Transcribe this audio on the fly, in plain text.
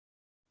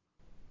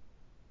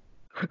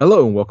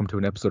Hello and welcome to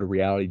an episode of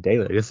Reality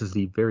Daily. This is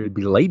the very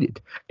belated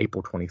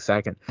April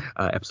 22nd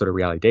episode of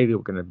Reality Daily.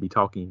 We're going to be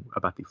talking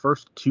about the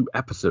first two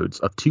episodes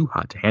of Too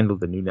Hot to Handle,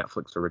 the new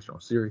Netflix original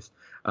series.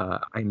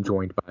 I'm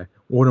joined by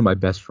one of my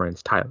best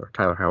friends, Tyler.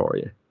 Tyler, how are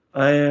you?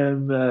 I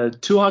am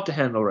too hot to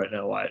handle right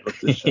now, Wyatt, with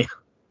this show.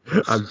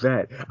 I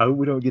bet. I hope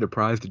we don't get a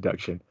prize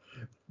deduction.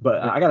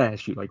 But I got to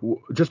ask you, like,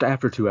 just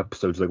after two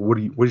episodes, like, what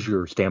is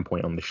your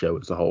standpoint on the show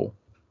as a whole?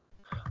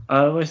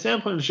 My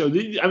standpoint on the show,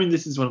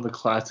 this is one of the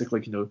classic,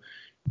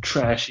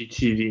 trashy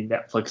TV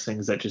Netflix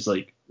things that just,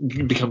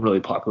 become really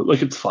popular.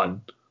 Like, it's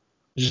fun.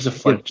 It's just a Yeah,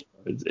 fun show.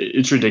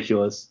 It's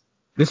ridiculous.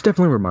 this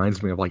definitely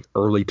reminds me of like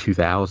early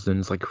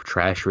 2000s, like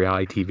trash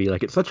reality TV.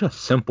 Like it's such a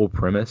simple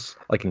premise,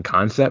 like in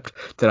concept,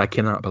 that I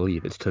cannot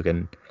believe it's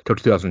taken till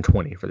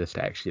 2020 for this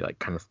to actually like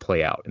kind of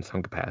play out in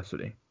some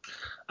capacity.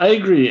 I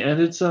agree,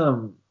 and it's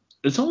almost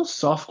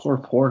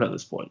softcore porn at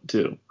this point,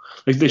 too.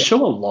 Like, they Yeah.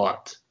 show a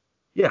lot.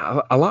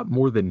 Yeah, a lot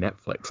more than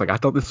Netflix. Like I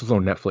thought this was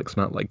on Netflix,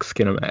 not like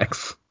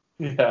Skinamax.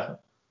 Yeah.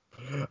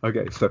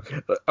 Okay, so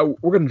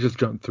we're gonna just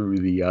jump through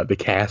the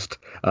cast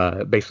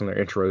based on their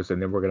intros,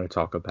 and then we're gonna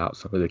talk about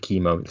some of the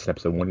key moments in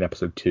episode one and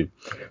episode two.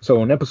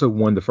 So on episode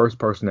one, the first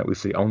person that we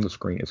see on the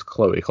screen is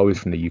Chloe. Chloe's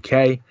from the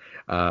UK.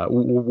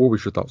 What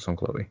was your thoughts on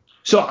Chloe?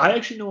 So I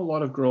actually know a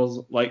lot of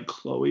girls like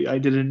Chloe. I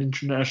did an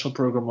international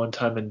program one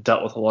time and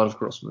dealt with a lot of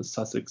girls from the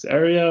Sussex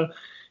area,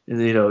 and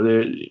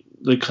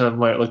they're kind of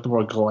like the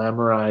more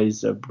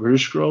glamorized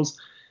British girls,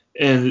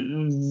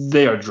 and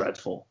they are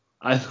dreadful.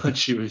 I thought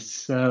she was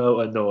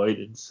so annoyed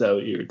and so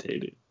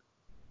irritating.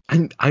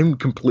 I'm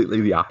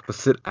completely the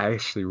opposite. I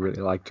actually really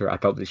liked her. I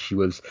thought that she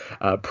was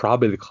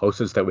probably the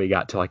closest that we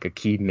got to like a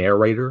key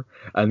narrator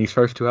in these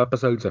first two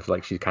episodes. I feel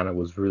like she kind of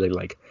was really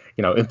like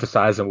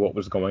emphasizing what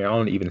was going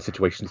on, even in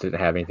situations that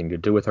didn't have anything to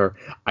do with her.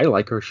 I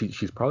like her.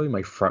 She's probably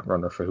my front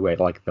runner for who I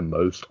like the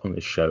most on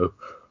this show.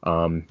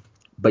 Um,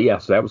 but yeah,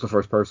 so that was the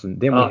first person.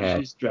 Then we Oh,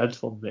 had she's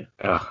dreadful to me.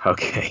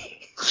 okay.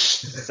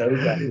 So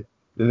bad.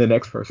 Then the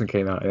next person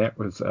came out, and that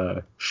was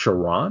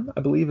Sharon,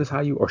 I believe is how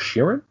you, or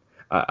Sharon.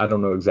 I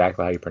don't know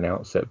exactly how you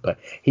pronounce it, but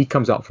he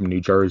comes out from New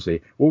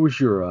Jersey. What was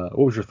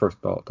your first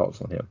thoughts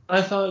on him?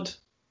 I thought,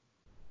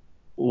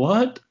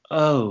 what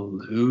a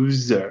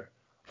loser.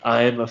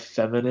 I am a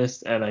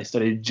feminist and I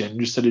study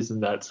gender studies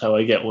and that's how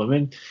I get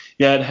women.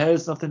 Yeah, it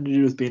has nothing to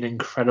do with being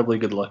incredibly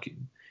good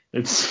looking.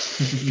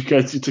 It's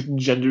because he took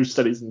gender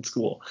studies in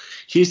school.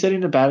 He's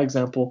setting a bad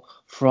example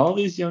for all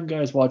these young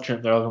guys watching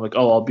it. They're all like,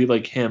 oh, I'll be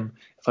like him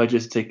if I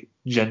just take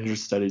gender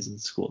studies in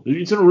school.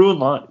 It's going to ruin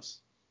lives.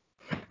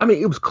 I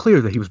mean, it was clear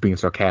that he was being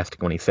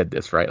sarcastic when he said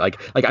this, right? Like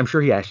I'm sure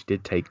he actually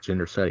did take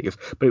gender studies,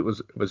 but it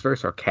was very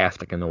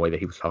sarcastic in the way that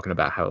he was talking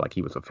about how like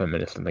he was a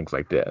feminist and things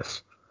like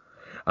this.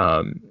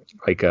 Um,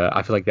 I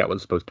feel like that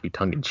was supposed to be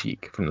tongue in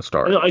cheek from the I, know,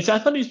 start. I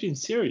thought he was being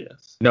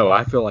serious. No,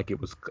 I feel like it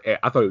was.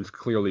 I thought it was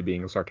clearly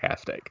being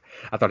sarcastic.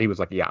 I thought he was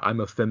like, "Yeah, I'm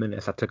a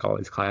feminist. I took all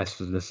these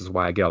classes. And this is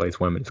why I get all these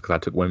women. Because I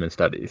took women's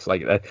studies."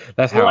 Like that.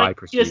 That's Well, how I I he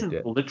perceived doesn't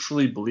it.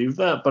 literally believe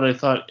that, but I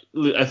thought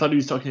he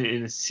was talking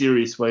in a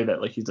serious way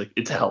that like he's like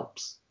it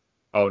helps.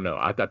 Oh no,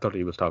 I thought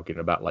he was talking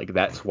about like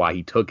that's why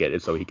he took it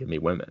is so he can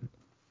meet women.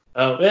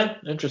 Oh yeah,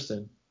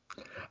 interesting.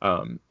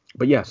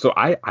 But yeah, so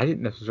I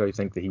didn't necessarily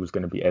think that he was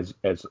going to be as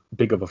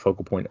big of a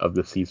focal point of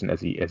the season as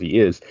he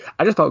is.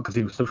 I just thought because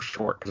he was so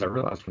short. Because I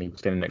realized when he was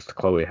standing next to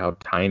Chloe how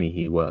tiny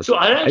he was. So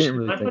I I didn't actually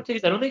really my hot think. take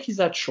is I don't think he's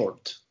that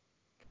short.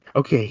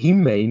 Okay, he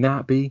may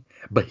not be,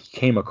 but he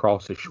came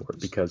across as short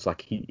because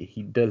like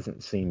he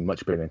doesn't seem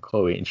much bigger than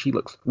Chloe, and she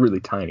looks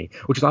really tiny,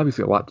 which is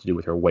obviously a lot to do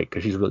with her weight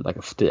because she's really like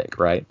a stick,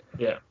 right?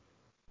 Yeah.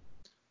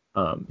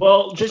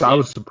 Well, So I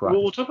was we'll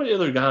surprised. talk about the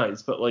other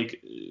guys, but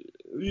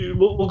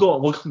we'll go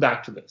on. We'll come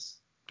back to this.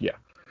 Yeah.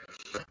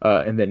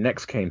 And then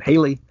next came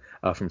Haley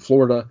from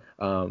Florida.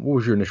 What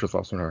was your initial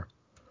thoughts on her?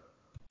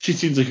 She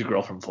seems like a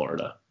girl from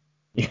Florida.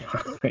 Yeah,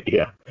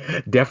 yeah,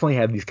 definitely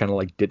had these kind of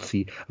like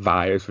ditzy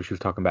vibes where she was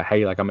talking about,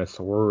 hey, like I'm in a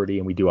sorority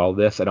and we do all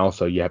this, and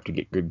also you have to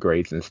get good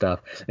grades and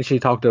stuff. And she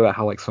talked about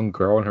how like some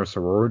girl in her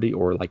sorority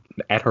or like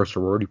at her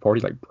sorority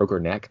party like broke her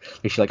neck.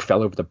 Like she like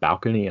fell over the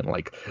balcony and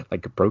like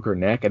broke her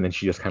neck, and then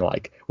she just kind of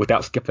like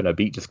without skipping a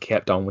beat just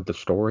kept on with the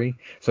story.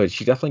 So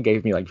she definitely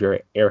gave me like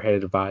very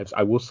airheaded vibes.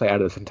 I will say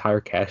out of this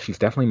entire cast, she's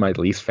definitely my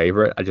least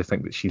favorite. I just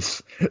think that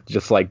she's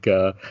just like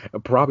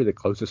probably the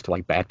closest to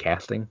like bad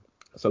casting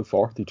so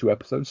far through two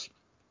episodes.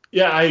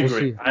 Yeah, I We'll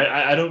agree. see.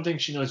 I don't think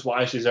she knows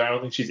why she's there. I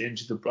don't think she's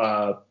into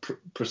the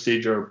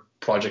procedure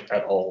project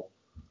at all.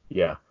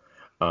 Yeah.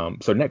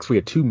 So next we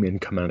had two men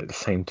coming out at the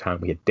same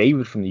time. We had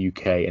David from the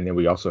UK, and then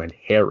we also had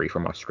Harry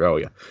from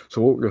Australia.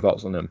 So what were your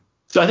thoughts on them?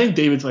 So I think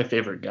David's my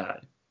favorite guy.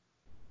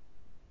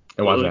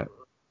 And why is Like, that?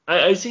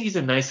 I think he's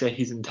a nice guy.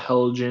 He's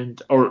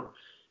intelligent, or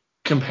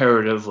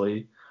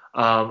comparatively.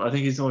 I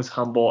think he's always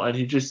humble, and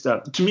he just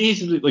to me he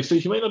seems like so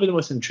he might not be the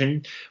most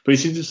intriguing, but he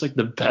seems just like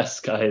the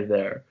best guy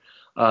there.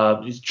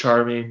 He's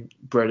charming,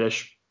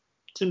 British,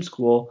 seems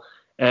cool,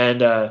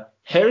 and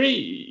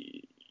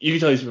Harry, you can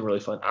tell he's been really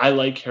fun. I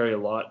like Harry a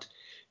lot.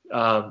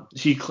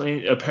 He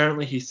claimed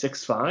apparently he's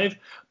 6'5",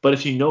 but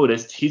if you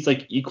noticed, he's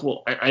like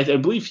equal. I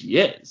believe he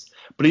is,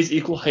 but he's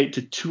equal height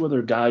to two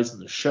other guys in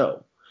the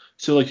show.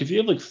 So like if you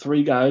have like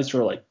three guys who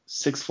are like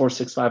 6'4",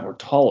 6'5", or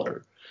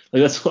taller,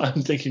 like that's why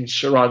I'm thinking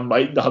Sharon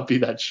might not be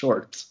that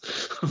short.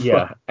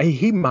 Yeah,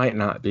 he might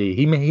not be.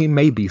 He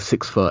may be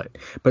 6 foot,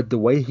 but the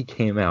way he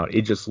came out,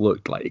 it just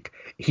looked like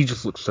he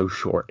just looked so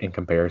short in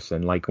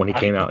comparison. Like when he I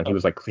came out and he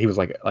was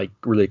like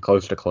really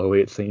close to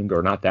Chloe, it seemed,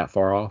 or not that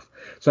far off.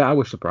 So I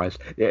was surprised.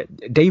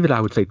 David,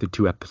 I would say the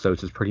 2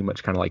 episodes is pretty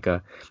much kind of like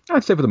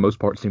I'd say for the most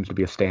part seems to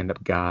be a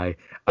stand-up guy.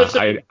 That's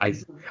I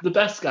he's the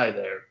best guy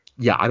there.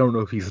 Yeah, I don't know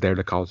if he's there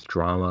to cause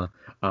drama,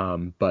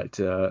 but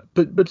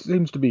it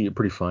seems to be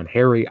pretty fun.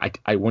 Harry,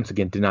 I once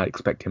again did not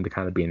expect him to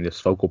kind of be in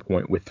this focal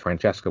point with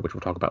Francesca, which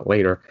we'll talk about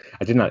later.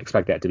 I did not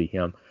expect that to be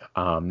him.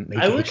 I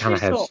He wish kind we of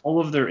saw has, all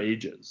of their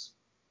ages.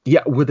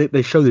 yeah. Well,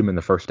 they showed him in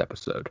the first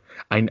episode.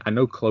 I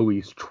know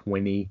Chloe's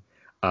 20.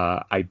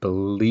 I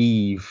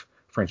believe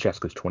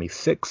Francesca's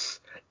 26.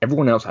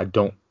 Everyone else I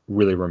don't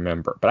really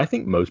remember, but I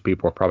think most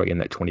people are probably in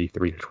that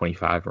 23 to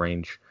 25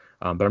 range.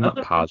 But I'm I not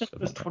thought Francesca positive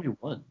was on that.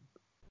 21.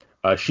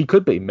 She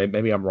could be.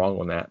 Maybe I'm wrong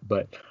on that,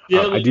 but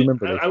Yeah, I like, do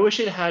remember I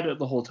wish it had it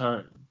the whole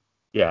time.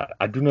 Yeah,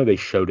 I do know they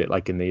showed it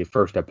like in the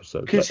first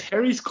episode, Because but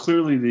Harry's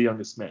clearly the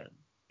youngest man.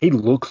 he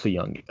looks the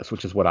youngest,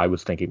 which is what I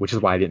was thinking, which is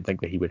why I didn't think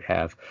that he would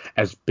have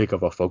as big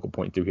of a focal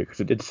point through here,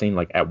 because it did seem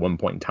like at one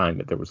point in time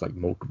that there was like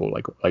multiple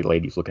like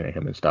ladies looking at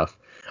him and stuff.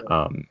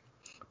 Um,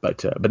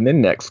 but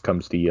then next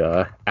comes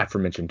the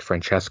aforementioned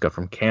Francesca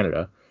from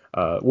Canada.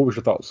 What was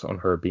your thoughts on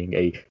her being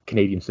a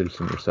Canadian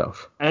citizen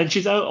yourself? And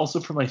she's out also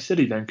from my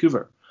city,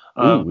 Vancouver.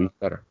 Ooh, even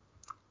better.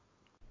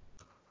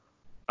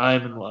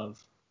 I'm in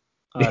love.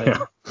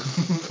 Yeah.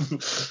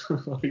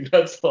 Like,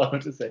 that's all I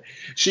want to say.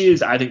 She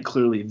is, I think,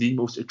 clearly the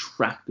most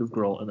attractive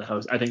girl in the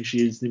house. I think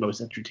she is the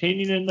most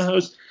entertaining in the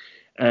house,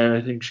 and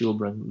I think she will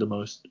bring the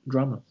most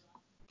drama.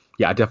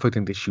 Yeah, I definitely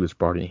think that she was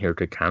brought in here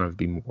to kind of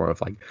be more of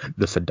like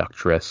the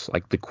seductress,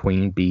 like the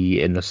queen bee,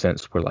 in the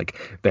sense where like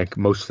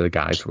most of the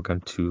guys were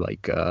going to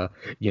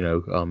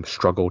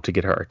struggle to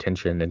get her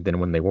attention, and then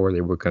when they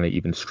were going to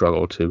even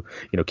struggle to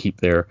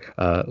keep their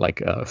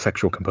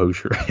sexual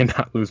composure and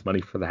not lose money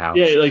for the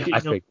Yeah, house. like, I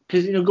think.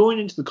 because going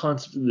into the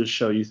concept of this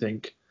show, you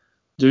think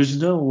there's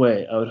no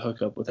way I would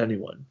hook up with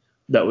anyone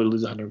that would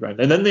lose 100 grand,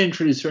 and then they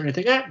introduce her, and you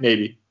think,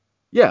 maybe.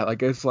 Yeah,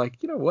 like it's like,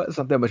 what, it's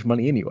not that much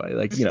money anyway.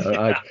 Like,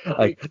 Yeah,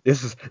 like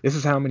this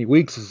is how many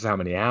weeks, this is how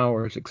many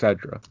hours,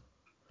 etc.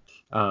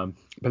 But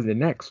then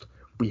next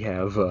we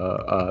have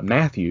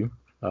Matthew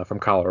from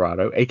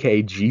Colorado,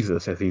 aka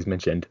Jesus, as he's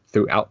mentioned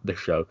throughout the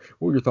show.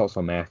 What were your thoughts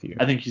on Matthew?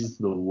 I think he's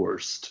the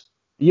worst.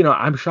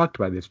 I'm shocked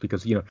by this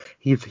because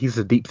he's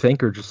a deep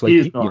thinker, just He like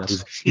is you. not.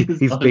 He is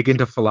He's not. big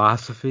into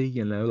philosophy.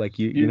 Like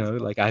He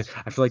is like I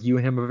feel like you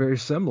and him are very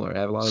similar. I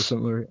have a lot of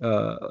similar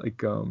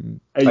like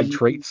I,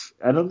 traits.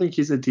 I don't think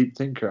he's a deep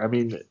thinker. I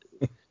mean,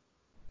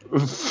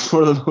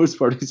 for the most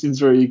part, he seems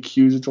very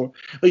accusatory.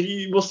 Like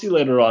we'll see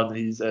later on, that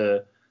he's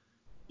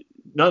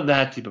not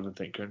that deep of a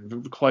thinker,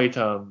 and quite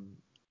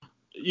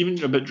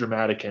even a bit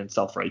dramatic and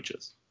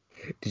self-righteous.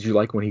 Did you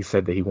like when he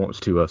said that he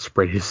wants to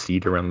spread his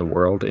seed around the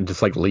world and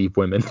just like leave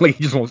women? Like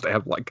he just wants to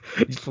have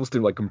he just wants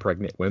to like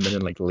impregnate women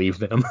and like leave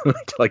them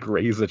to like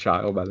raise a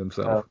child by Uh,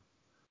 themselves.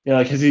 yeah,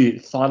 like has he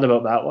thought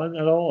about that one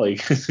at all?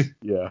 Like,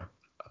 Yeah.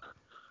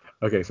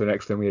 Okay, so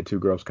next then we had two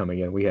girls coming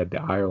in. We had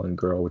the Ireland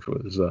girl, which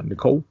was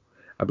Nicole,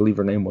 I believe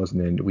her name was,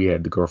 and then we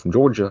had the girl from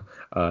Georgia,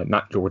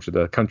 not Georgia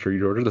the country,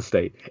 Georgia the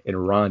state, and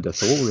Rhonda.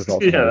 So what were your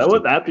thoughts on yeah, those that two?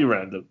 would that be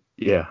random?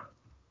 Yeah.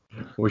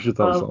 What's your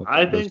thoughts on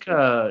I those think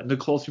two?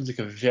 Nicole seems like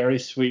a very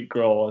sweet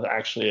girl with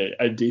actually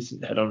a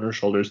decent head on her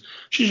shoulders.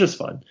 She's just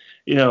fun.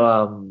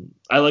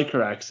 I like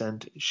her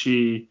accent.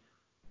 She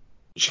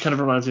kind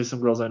of reminds me of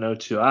some girls I know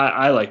too.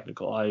 I like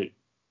Nicole. I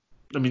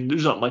mean,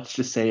 there's not much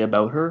to say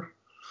about her,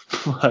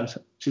 but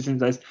she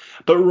seems nice.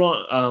 But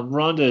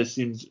Rhonda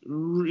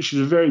she's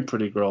a very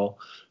pretty girl.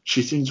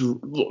 She seems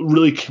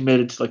really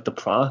committed to like the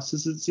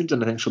process. It seems,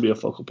 and I think she'll be a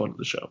focal point of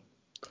the show.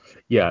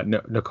 Yeah,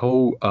 no,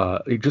 Nicole,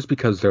 just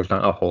because there's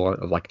not a whole lot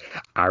of like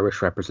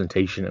Irish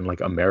representation in like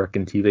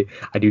American TV,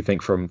 I do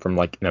think from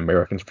like an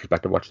American's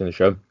perspective watching the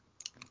show,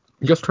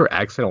 just her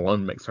accent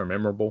alone makes her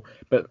memorable.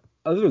 But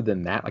other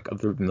than that, like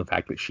other than the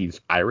fact that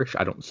she's Irish,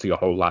 I don't see a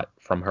whole lot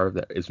from her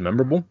that is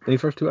memorable in these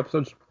first two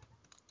episodes.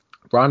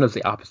 Rhonda's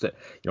the opposite.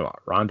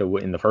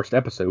 Rhonda in the first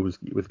episode was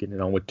getting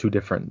on with two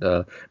different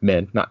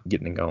men, not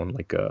getting on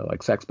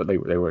like sex, but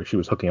she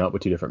was hooking up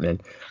with two different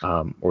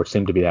men, or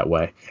seemed to be that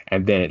way.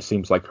 And then it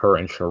seems like her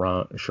and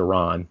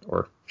Sharon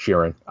or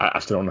Sheeran, I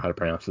still don't know how to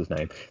pronounce his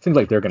name. Seems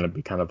like they're going to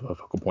be kind of a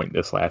focal point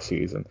this last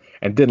season.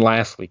 And then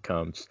lastly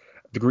comes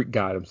the Greek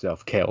god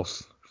himself,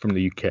 Kels from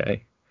the UK.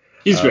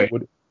 He's great.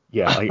 What?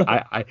 Yeah, like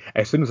I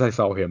as soon as I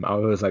saw him, I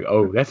was like,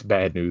 oh, that's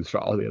bad news for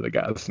all the other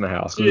guys in the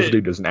house. This So,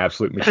 dude is an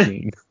absolute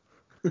machine.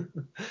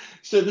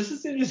 so this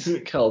is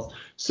interesting, Kels.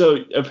 So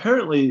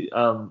apparently,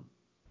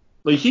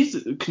 like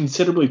he's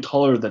considerably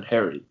taller than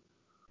Harry.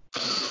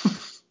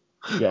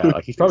 Yeah,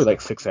 like he's probably like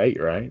 6'8",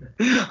 right?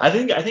 I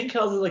think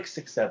Kels is like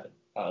 6'7".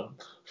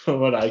 from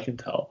what I can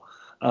tell.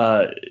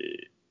 Uh,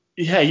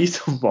 yeah, he's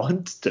a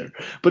monster,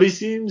 but he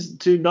seems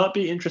to not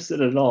be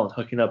interested at all in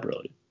hooking up.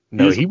 Really, he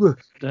No, just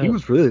he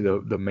was really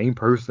the main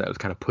person that was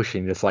kind of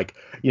pushing this, like,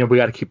 we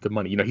got to keep the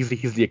money. He's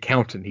the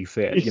accountant. He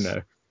said, he's,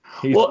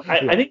 he's well,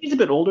 I think he's a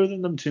bit older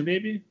than them too,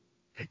 maybe.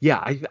 Yeah,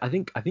 I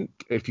think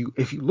if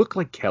you look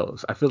like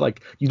Kells, I feel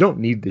like you don't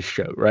need this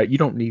show, right? You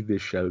don't need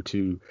this show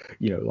to,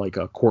 like,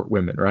 court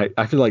women, right?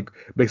 I feel like,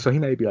 so he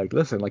may be like,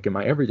 listen, like, in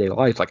my everyday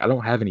life, like, I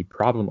don't have any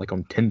problem, like,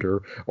 on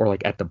Tinder or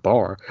like at the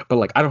bar, but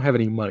like I don't have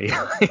any money.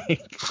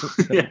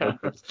 Yeah.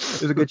 Like,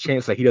 there's a good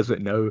chance that he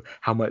doesn't know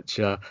how much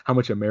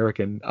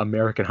American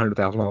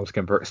 $100,000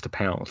 converts to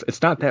pounds.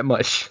 It's not that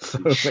much, so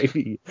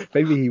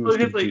maybe he was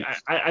Because like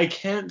confused. I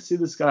can't see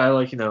this guy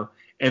like in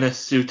a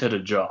suit at a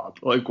job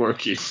like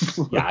working.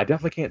 Yeah, I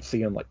definitely can't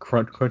see him like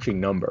crunching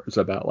numbers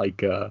about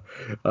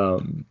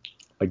um,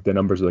 like the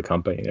numbers of the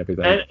company and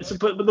everything. And so,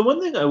 but the one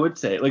thing I would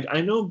say, like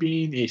I know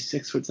being a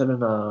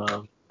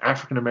 6'7"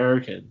 African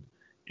American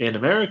in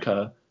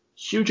America,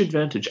 huge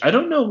advantage. I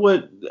don't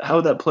know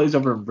how that plays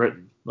over in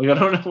Britain. Like I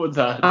don't know what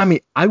that. I mean,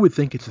 I would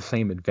think it's the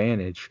same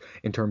advantage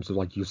in terms of,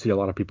 like, you see a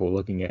lot of people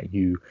looking at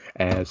you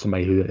as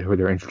somebody who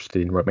they're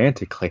interested in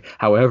romantically.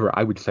 However,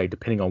 I would say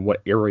depending on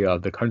what area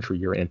of the country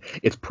you're in,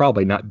 it's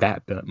probably not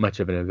that much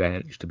of an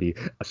advantage to be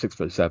a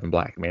 6'7"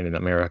 black man in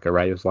America,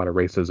 right? There's a lot of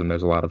racism.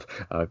 There's a lot of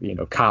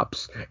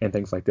cops and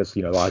things like this.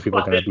 A lot of people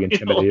are I going to be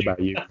didn't know, intimidated by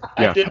you.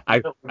 I Yeah, didn't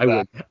I know I that.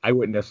 would I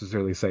wouldn't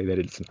necessarily say that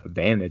it's an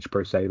advantage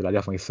per se, but I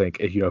definitely think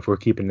if we're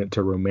keeping it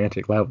to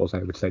romantic levels, I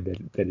would say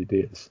that it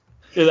is.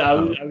 Yeah,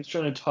 Um, I was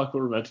trying to talk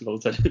about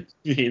romanticals that it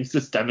means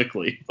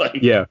systemically. Like,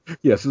 Yeah,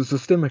 yeah. So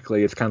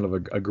systemically, it's kind of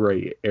a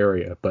gray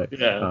area,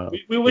 yeah,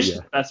 we but wish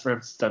yeah, the best for him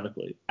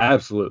systemically.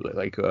 absolutely.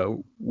 Like,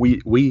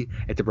 we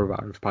at the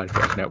Providers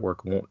Podcast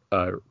Network want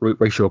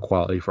racial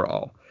equality for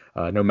all,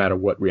 no matter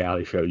what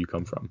reality show you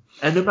come from.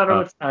 And no matter Uh,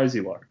 what size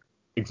you are.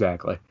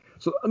 exactly.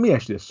 So let me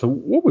ask you this. So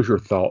what was your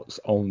thoughts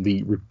on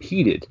the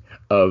repeated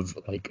of,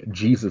 like,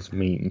 Jesus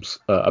memes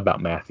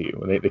about Matthew?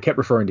 They kept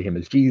referring to him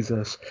as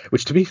Jesus,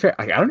 which, to be fair,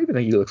 I don't even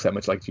think he looks that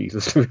much like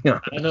Jesus, to be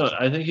I know. honest.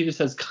 I think he just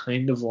has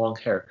kind of long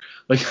hair.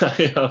 Like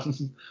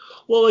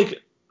well,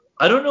 like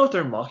I don't know if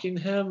they're mocking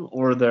him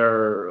or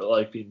they're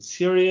like being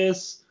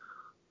serious.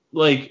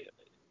 Like,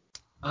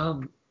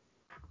 um,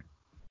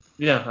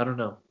 yeah, I don't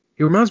know.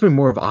 He reminds me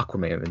more of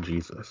Aquaman than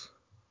Jesus.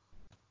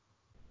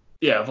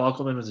 Yeah, if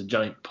Aquaman was a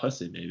giant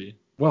pussy, maybe.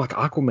 Well, like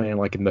Aquaman,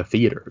 like in the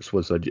theaters,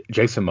 was a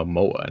Jason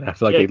Momoa, and I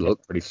feel like Yeah, they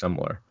look pretty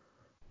similar.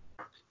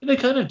 they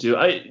kind of do.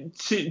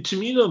 To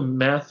me though,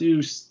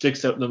 Matthew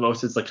sticks out the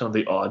most as like kind of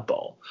the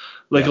oddball.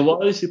 Like a Yeah, lot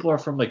of these people are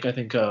from like I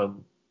think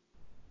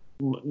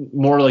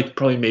more like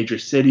probably major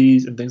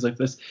cities and things like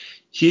this.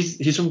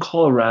 He's from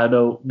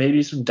Colorado, maybe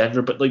he's from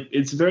Denver, but like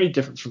it's very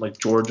different from like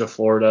Georgia,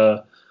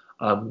 Florida,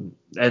 and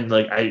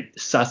like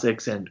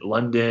Sussex and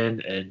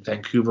London and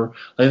Vancouver.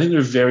 Like, I think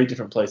they're very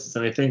different places,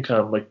 and I think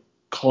like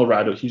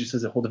Colorado, he just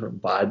has a whole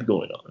different vibe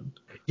going on.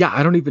 yeah.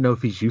 I don't even know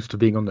if he's used to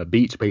being on the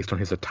beach based on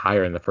his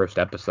attire in the first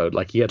episode.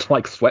 Like, he had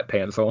like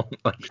sweatpants on,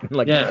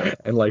 Yeah,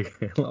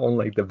 on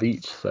like the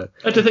beach. So,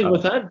 that's the thing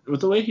uh,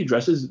 with the way he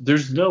dresses.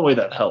 There's no way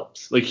that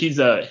helps. Like he's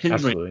hindering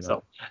absolutely not.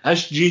 himself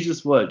as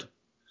Jesus would.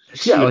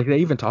 Yeah, like they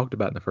even talked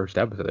about in the first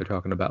episode. They're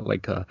talking about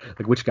like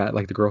which guy,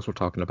 like the girls were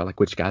talking about like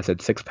which guys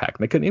had six pack,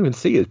 and they couldn't even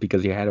see it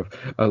because he had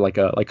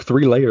like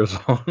three layers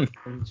on.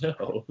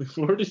 No,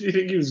 where did you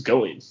think he was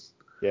going?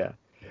 Yeah.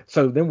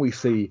 So then we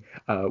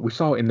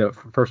saw in the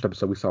first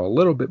episode, we saw a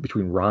little bit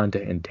between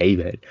Rhonda and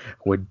David,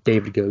 where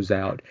David goes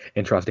out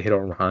and tries to hit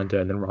on Rhonda,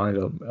 and then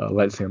Rhonda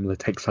lets him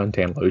take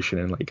suntan lotion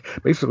and like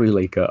basically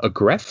like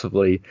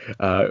aggressively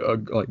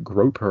like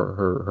grope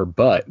her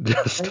butt,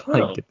 I just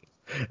know. like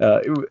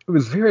it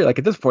was very, like,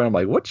 at this point I'm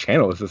like, what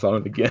channel is this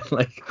on again?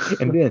 Like,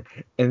 and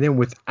then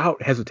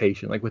without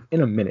hesitation, like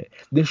within a minute,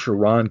 then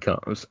Sharon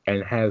comes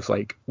and has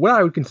like what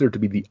I would consider to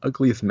be the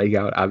ugliest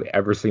makeout I've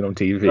ever seen on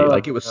TV.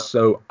 Like, it Oh was no.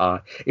 so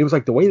odd. It was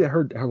like the way that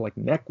her like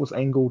neck was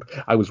angled.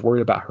 I was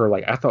worried about her.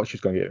 Like, I thought she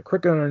was gonna get a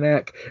crick on her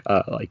neck.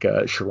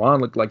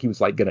 Sharon looked like he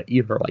was like gonna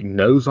eat her like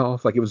nose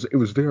off. Like, it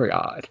was very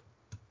odd.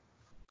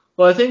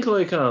 Well, I think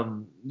like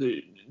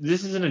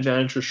this is an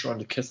advantage for Sean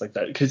to kiss like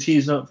that because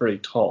he's not very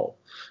tall,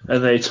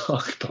 and they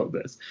talk about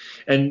this.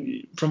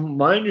 And from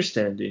my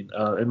understanding,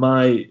 in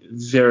my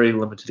very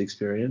limited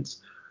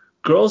experience,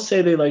 girls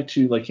say they like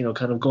to like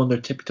kind of go on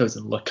their tiptoes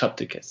and look up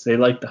to kiss. They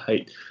like the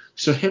height.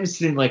 So him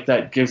sitting like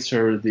that gives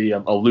her the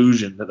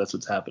illusion that that's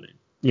what's happening.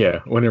 Yeah,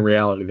 when in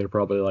reality they're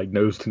probably like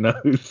nose to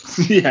nose.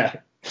 Yeah,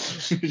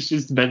 she's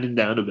just bending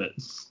down a bit.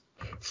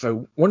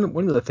 So one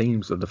of the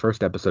themes of the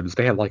first episode is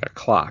they have like a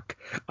clock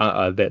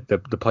that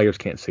the players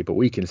can't see, but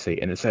we can see,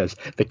 and it says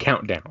the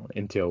countdown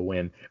until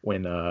when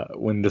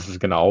this is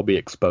gonna all be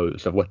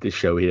exposed of what this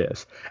show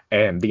is.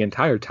 And the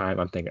entire time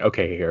I'm thinking,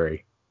 okay,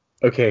 Harry,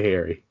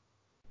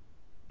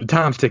 the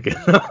time's ticking.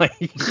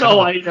 Like, Oh,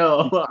 I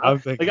know. I'm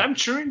Like thinking, I'm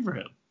cheering for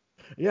him.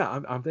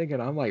 Yeah, I'm thinking,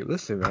 I'm like,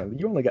 listen, man,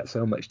 you only got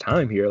so much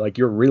time here. Like,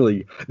 you're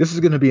really, this is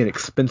going to be an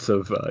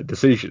expensive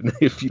decision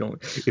if you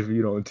don't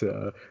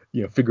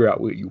figure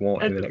out what you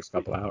want in And the next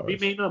couple we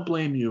hours. may not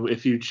blame you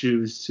if you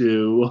choose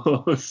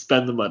to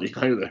spend the money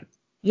either.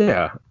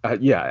 Yeah,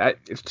 yeah.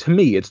 To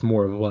me, it's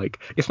more of like,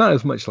 it's not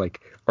as much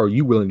like, are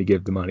you willing to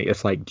give the money?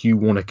 It's like, do you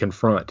want to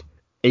confront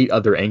 8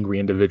 other angry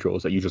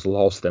individuals that you just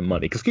lost them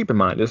money? Because keep in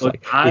mind, it's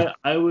Look, like,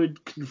 I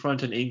would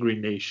confront an angry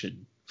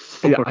nation.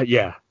 yeah,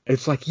 yeah.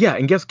 It's like, yeah,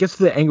 and guess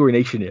who the angry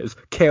nation is?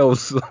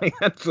 Kels. Like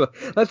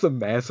that's a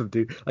massive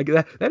dude. Like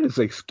that is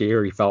a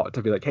scary thought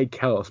to be like, hey,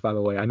 Kels, by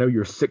the way, I know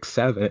you're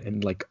 6'7"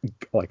 and like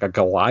a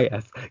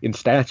Goliath in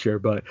stature,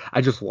 but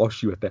I just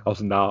lost you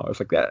 $1,000.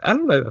 Like that, I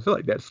don't know. I feel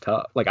like that's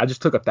tough. Like I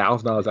just took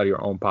 $1,000 out of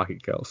your own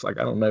pocket, Kels. Like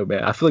I don't know,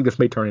 man. I feel like this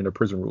may turn into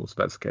prison rules if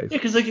that's the case. Yeah,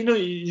 because like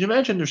you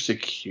imagine there's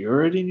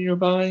security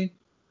nearby,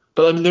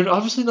 but I mean they're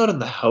obviously not in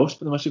the house,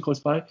 but they must be close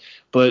by.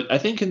 But I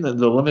think in the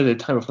limited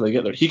time before they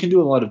get there, he can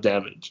do a lot of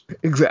damage.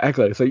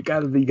 Exactly. So you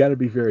gotta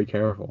be very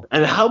careful.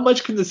 And how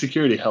much can the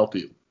security help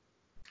you?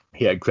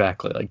 Yeah,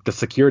 exactly. Like the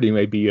security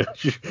may be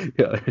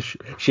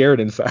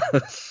Sheridan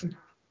size.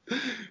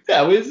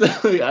 Yeah,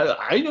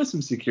 I know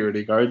some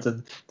security guards,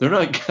 and they're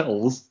not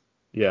girls.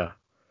 Yeah.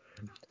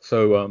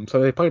 So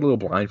they played a little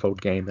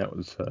blindfold game that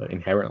was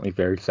inherently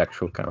very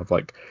sexual, kind of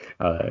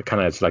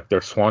it's like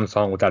their swan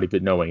song without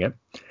even knowing it,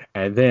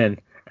 and then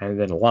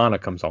Lana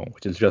comes on,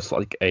 which is just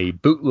like a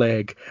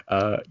bootleg,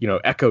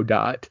 Echo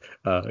Dot,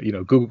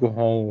 Google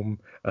Home,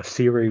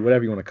 Siri,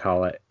 whatever you want to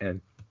call it,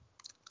 and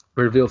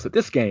reveals that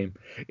this game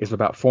is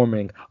about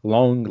forming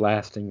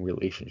long-lasting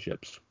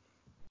relationships.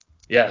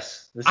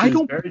 Yes, this I is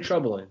don't very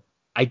troubling.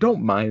 I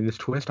don't mind this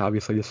twist.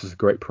 Obviously, this is a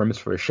great premise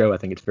for a show. I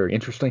think it's very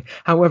interesting.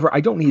 However,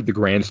 I don't need the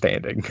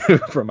grandstanding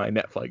for my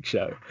Netflix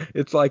show.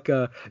 It's like,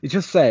 you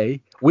just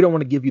say we don't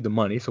want to give you the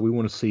money, so we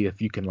want to see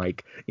if you can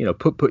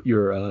put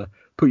your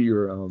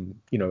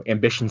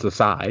ambitions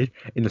aside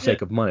in the Yeah,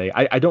 sake of money.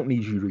 I don't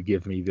need you to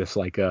give me this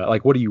like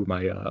what are you,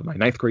 my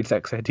ninth grade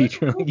sex ed like,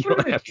 teacher? You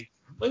don't have to.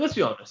 like, let's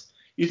be honest.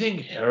 You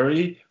think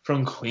Harry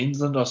from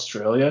Queensland,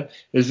 Australia,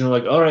 is gonna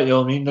like, all right,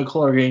 yo, me and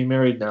Nicole are getting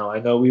married now. I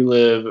know we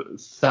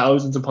live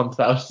thousands upon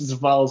thousands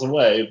of miles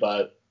away,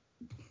 but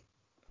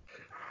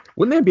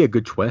Wouldn't that be a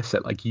good twist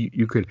that like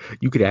you could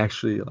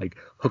actually like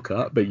hook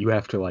up, but you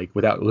have to like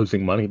without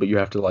losing money, but you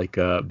have to like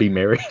be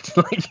married.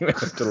 Like you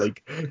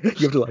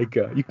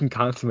can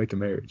consummate the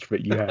marriage,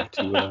 but you have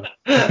to you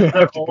they're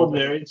have to all go.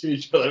 married to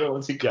each other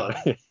once he Yeah,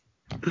 comes.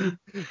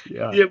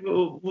 yeah. Yeah,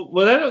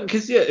 but I don't,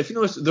 because yeah, if you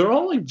notice, they're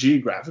all like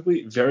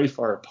geographically very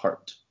far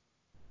apart.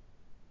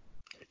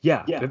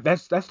 Yeah, Yeah.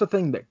 that's the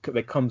thing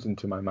that comes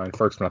into my mind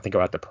first when I think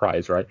about the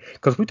prize, right?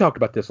 Because we talked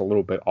about this a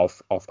little bit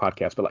off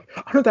podcast, but like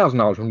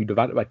 $100,000 when you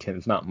divide it by 10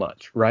 is not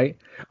much, right?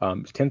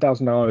 It's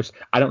 $10,000.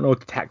 I don't know what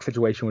the tax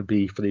situation would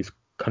be for these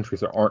countries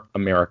that aren't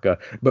America,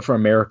 but for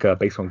America,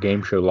 based on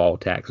game show law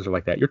taxes or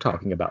like that, you're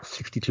talking about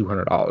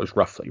 $6,200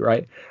 roughly,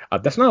 right?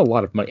 That's not a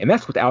lot of money, and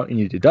that's without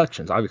any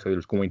deductions. Obviously,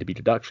 there's going to be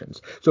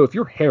deductions. So if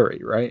you're Harry,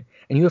 right,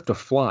 and you have to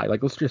fly,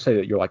 like let's just say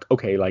that you're like,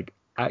 okay, like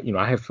I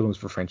have feelings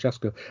for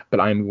Francesca, but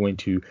I'm going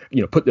to,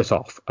 put this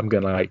off. I'm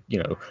gonna like,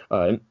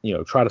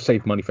 try to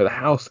save money for the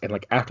house, and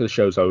like after the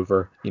show's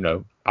over,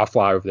 I'll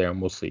fly over there and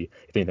we'll see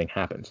if anything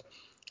happens.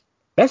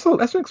 That's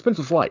an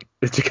expensive flight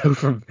to go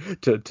from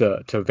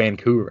to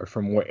Vancouver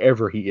from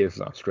wherever he is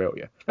in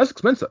Australia. That's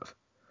expensive.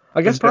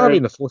 I guess probably Very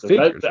in the four that,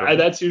 figures, right?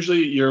 that's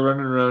usually you're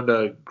running around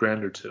a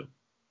grand or two.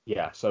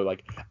 Yeah. So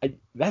like,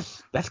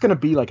 that's gonna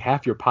be like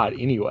half your pot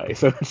anyway.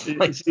 So it's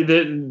like, See,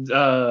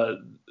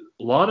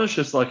 Lana's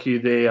just lucky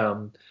they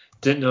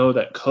didn't know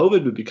that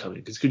COVID would be coming.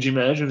 Because could you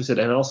imagine if it said,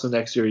 and also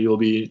next year you'll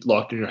be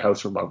locked in your house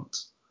for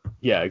months.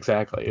 yeah,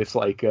 exactly. It's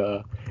like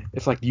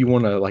you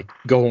want to like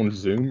go on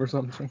Zoom or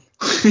something.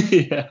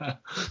 Yeah.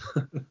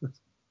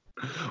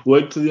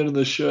 Wait till the end of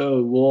the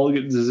show. We'll all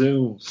get to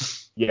Zoom.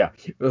 Yeah.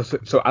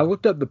 So I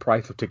looked up the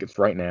price of tickets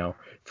right now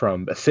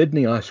from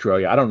Sydney,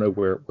 Australia. I don't know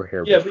where Yeah,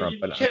 Harry's but from, you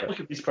but can't look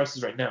at these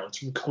prices right now. It's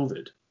from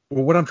COVID.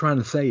 well, what I'm trying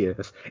to say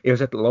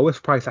is at the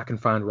lowest price I can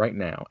find right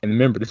now. And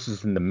remember, this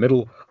is in the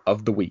middle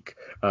of the week.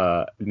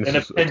 And this And a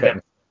is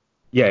pandemic.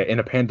 yeah, in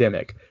a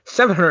pandemic,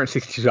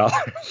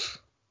 $760.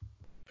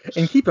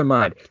 And keep in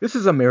mind, this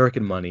is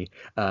American money.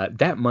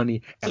 That money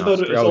in It's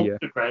almost Australia.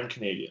 a grand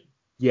Canadian.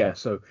 Yeah,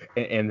 so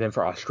and then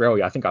for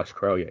Australia, I think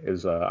Australia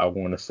is I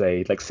want to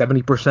say like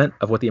 70%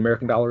 of what the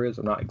American dollar is.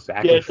 I'm not Yeah,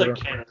 exactly it's like sure.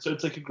 Canada, so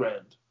it's like a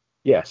grand.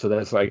 Yeah, so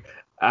that's like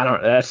I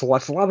don't that's a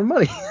lot of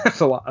money. That's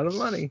a lot of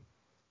money.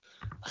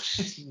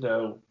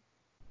 No.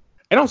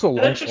 And also a And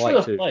long that's just for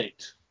flight the too.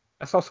 flight.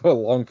 That's also a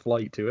long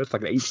flight too. It's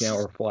like an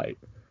 18-hour flight.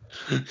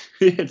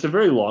 It's a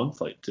very long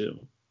flight too.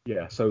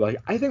 Yeah, so like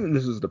I think that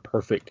this is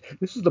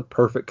the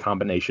perfect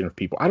combination of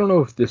people. I don't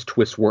know if this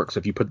twist works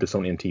if you put this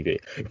on MTV.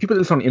 If you put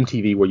this on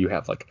MTV where you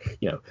have like,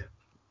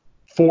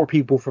 4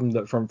 people from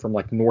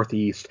like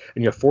Northeast,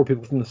 and you have 4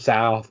 people from the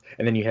South,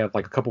 and then you have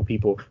like a couple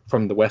people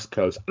from the West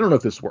Coast. I don't know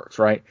if this works,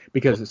 right?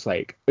 Because it's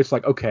like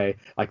okay,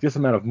 like this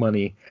amount of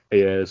money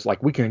is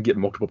like we can get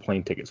multiple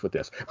plane tickets with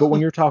this. But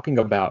when you're talking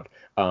about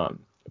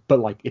But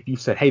like if you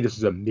said, hey, this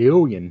is $1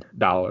 million,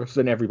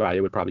 then everybody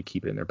would probably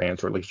keep it in their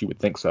bands, or at least you would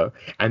think so.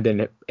 And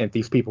then if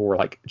these people were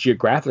like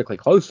geographically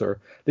closer,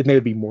 then they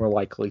would be more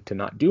likely to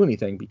not do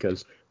anything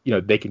because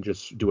they can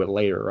just do it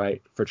later,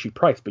 right, for a cheap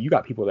price. But you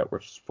got people that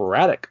were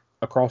sporadic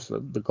across the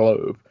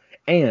globe,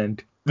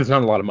 and there's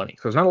not a lot of money.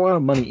 So there's not a lot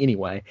of money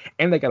anyway,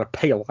 and they got to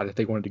pay a lot if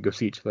they wanted to go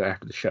see each other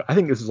after the show. I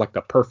think this is like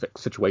the perfect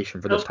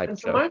situation for this type And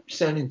of from show. my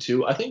understanding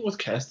too, I think with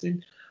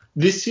casting,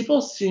 these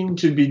people seem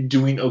to be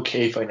doing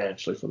okay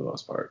financially for the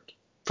most part,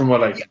 from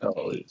what I can tell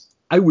at least.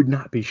 I would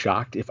not be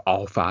shocked if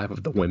all 5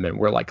 of the women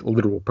were like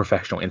literal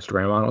professional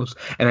Instagram models,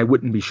 and I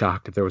wouldn't be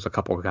shocked if there was a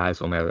couple of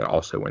guys on there that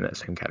also were in that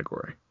same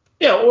category.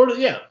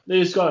 Yeah,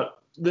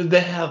 they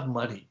have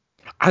money.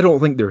 I don't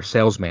think they're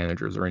sales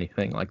managers or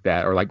anything like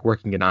that, or like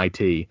working in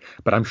IT,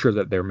 but I'm sure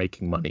that they're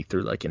making money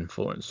through like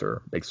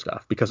influencer big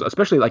stuff. Because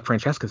especially like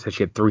Francesca said,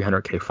 she had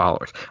 300K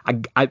followers.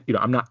 I'm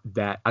not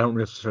that. I don't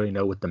necessarily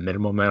know what the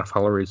minimum amount of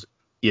followers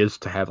is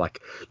to have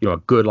like a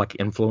good like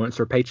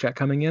influencer paycheck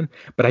coming in,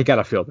 but I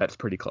gotta feel that's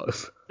pretty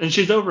close. And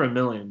she's over 1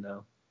 million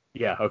now.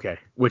 Yeah, okay.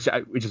 Which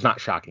is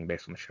not shocking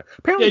based on the show. Yeah,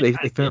 Apparently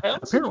they filmed I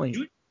also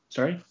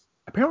sorry.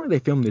 apparently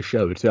they filmed the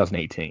show in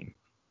 2018.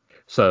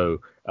 So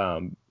Yeah,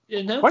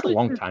 quite a Netflix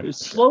long time. is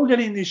slow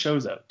getting these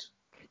shows out.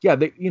 Yeah,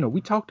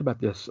 we talked about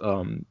this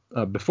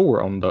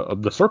before on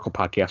the Circle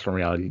podcast from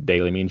Reality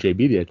Daily. Me and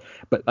JB did,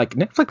 but like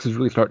Netflix is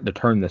really starting to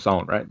turn this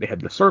on, right? They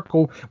had the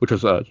Circle, which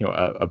was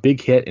a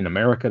big hit in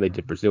America. They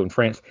did Brazil and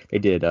France. They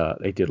did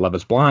Love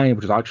Is Blind,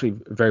 which is actually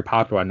very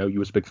popular. I know you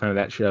was a big fan of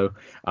that show.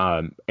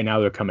 And now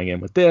they're coming in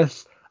with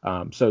this.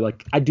 So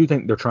like I do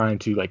think they're trying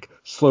to like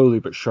slowly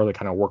but surely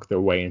kind of work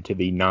their way into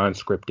the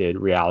non-scripted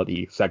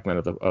reality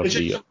segment of It's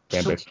the just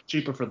fan so base. much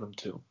cheaper for them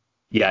too.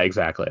 Yeah,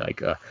 exactly.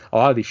 Like a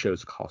lot of these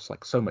shows cost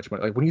like so much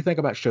money. Like when you think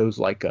about shows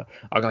like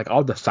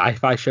all the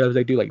sci-fi shows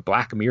they do, like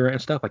Black Mirror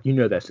and stuff, like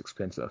that's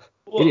expensive.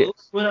 It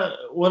is. Well,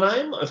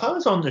 if I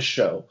was on the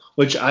show,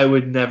 which I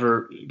would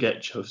never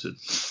get chosen,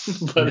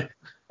 but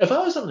if I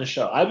was on the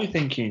show, I'd be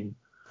thinking,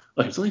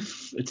 like it's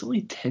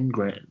only 10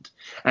 grand,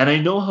 and I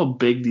know how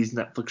big these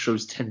Netflix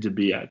shows tend to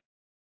be at.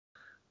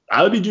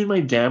 I would be doing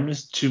my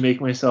damnedest to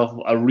make myself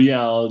a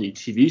reality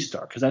TV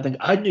star because I think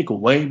I'd make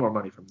way more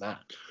money from that.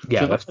 So Yeah,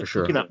 if I'm that's for like,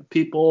 sure. looking at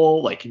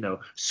people like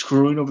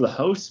screwing over the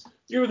house,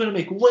 you're going to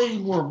make way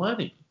more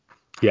money.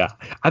 Yeah,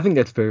 I think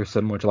that's very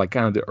similar to like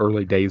kind of the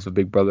early days of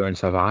Big Brother and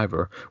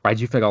Survivor, right?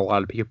 You think a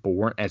lot of people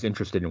weren't as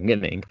interested in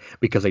winning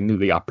because they knew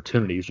the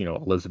opportunities.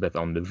 Elizabeth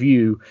on The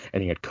View,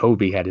 and he had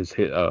Colby,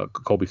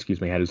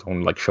 excuse me, had his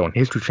own like show on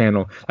History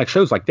Channel, like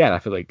shows like that. I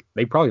feel like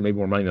they probably made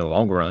more money in the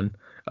long run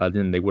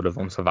than they would have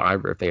on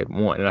Survivor if they had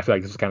won. And I feel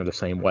like this is kind of the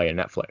same way in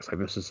Netflix. Like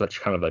this is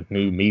such kind of a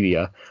new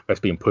media that's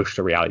being pushed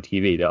to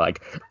reality TV. They're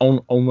like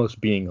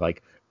almost being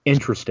like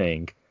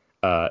interesting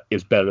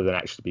is better than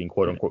actually being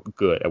quote unquote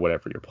good at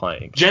whatever you're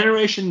playing.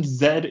 Generation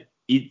Z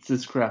eats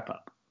this crap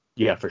up.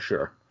 Yeah, for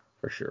sure.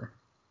 For sure.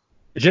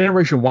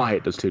 Generation Y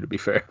it does too, to be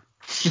fair.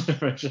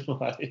 Generation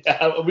Y.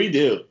 Yeah, we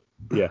do.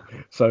 Yeah.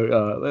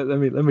 So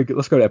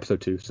let's go to episode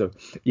 2. So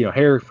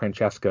Harry and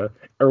Francesca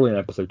early in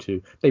episode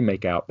 2 they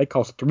make out. They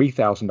cost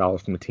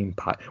 $3,000 from the team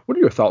pot. What are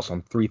your thoughts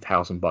on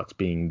 $3,000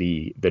 being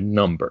the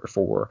number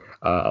for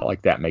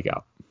like that make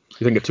out?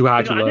 You think it's too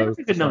high, too I never low?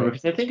 think a number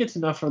because I think it's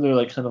enough where they're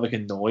like kind of like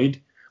annoyed.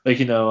 Like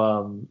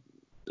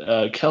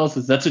Kel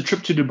says that's a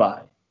trip to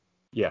Dubai,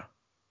 Yeah.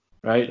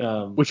 right?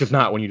 Which is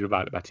not when you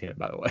divide it by 10,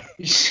 by the way.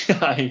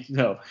 I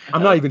know.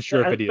 I'm not even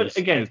sure if it is. But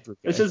again,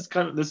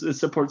 this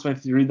supports my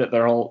theory that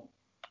they're all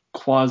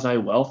quasi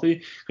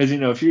wealthy because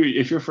if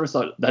your first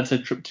thought that's a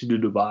trip to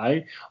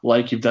Dubai,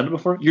 like you've done it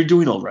before, you're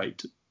doing all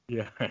right.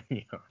 Yeah.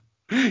 Yeah.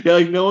 Yeah,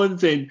 like no one's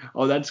saying,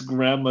 oh, that's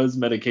grandma's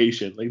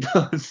medication. Like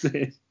no one's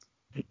saying.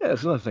 Yeah,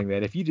 that's another thing,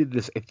 man. If you did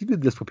this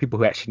for people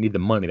who actually need the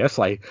money, they'd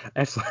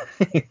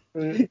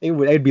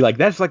be like,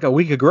 that's like a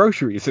week of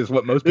groceries, is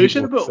what most They people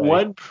should have would put say.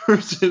 one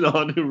person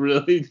on who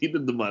really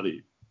needed the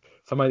money.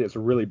 Somebody that's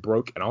really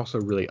broke and also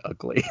really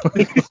ugly.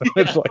 Yeah,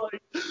 like,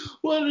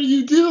 what are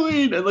you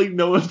doing? And like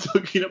no one's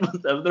hooking up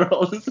with them. They're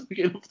all just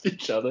hooking up with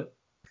each other.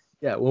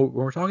 Yeah, well,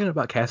 when we're talking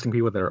about casting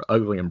people that are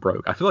ugly and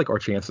broke, I feel like our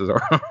chances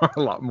are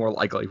a lot more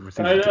likely for I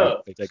season 2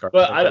 know. if they take our.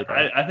 But If they take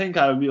our I think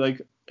I would be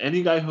like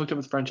any guy who hooked up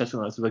with Francesca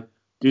and I was like,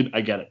 dude,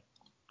 I get it.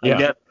 I yeah,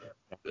 get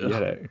it.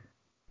 yeah.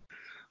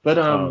 But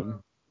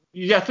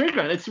yeah, 3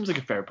 grand. It seems like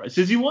a fair price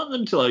because you want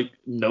them to like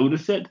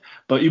notice it,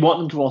 but you want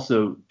them to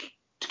also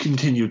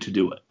continue to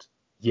do it.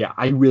 Yeah,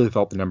 I really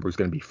thought the number was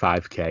going to be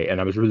 5K,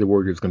 and I was really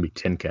worried it was going to be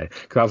 10K.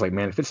 Because I was like,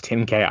 man, if it's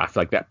 10K, I feel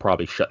like that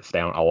probably shuts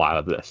down a lot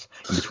of this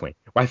in between.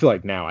 But I feel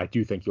like now I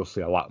do think you'll see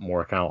a lot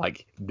more kind of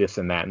like this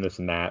and that and this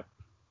and that.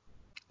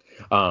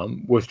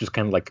 Where it's just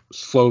kind of like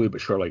slowly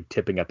but surely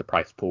tipping at the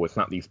price pool. It's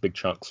not these big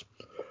chunks.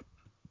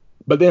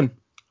 But then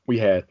we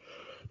had,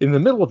 in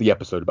the middle of the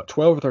episode, about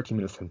 12 or 13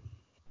 minutes in,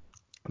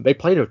 they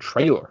played a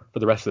trailer for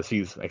the rest of the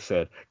season. They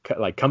said,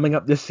 like, coming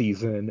up this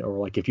season, or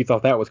like, if you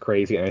thought that was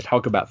crazy, and they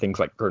talk about things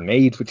like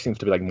grenades, which seems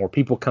to be like more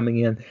people coming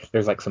in.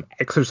 There's like some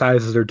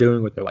exercises they're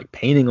doing where they're like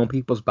painting on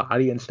people's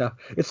body and stuff.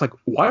 It's like,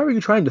 why are you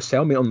trying to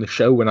sell me on the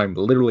show when I'm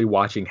literally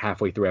watching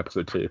halfway through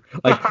episode 2?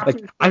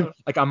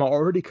 I'm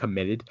already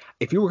committed.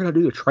 If you were gonna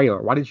do the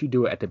trailer, why did you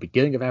do it at the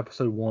beginning of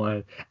episode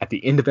 1, at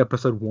the end of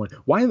episode 1?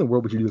 Why in the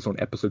world would you do this on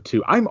episode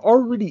 2? I'm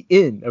already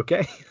in,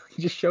 okay?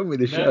 Just show me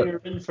the Now show.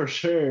 you're in for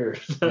sure.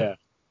 Yeah.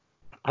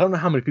 I don't know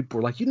how many people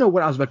were like, you know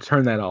what, I was about to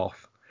turn that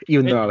off,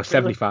 even though I was Like,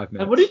 75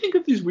 and what do you minutes. think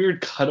of these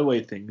weird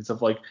cutaway things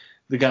of like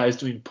the guys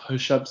doing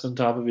push-ups on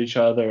top of each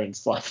other and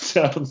slap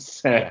down Yeah,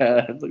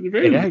 sand? Like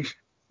very it weird. actually,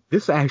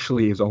 this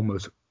actually is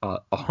almost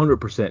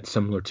 100%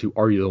 similar to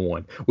Are You the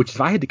One? Which,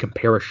 if I had to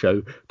compare a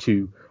show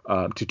to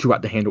Too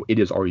Hot to Handle, it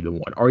is Are You the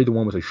One? Are You the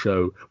One was a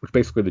show which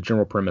basically the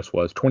general premise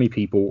was 20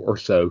 people or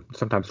so,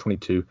 sometimes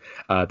 22.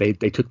 They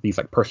took these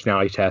like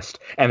personality tests,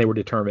 and they were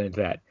determined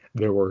that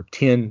there were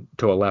 10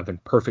 to 11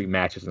 perfect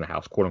matches in the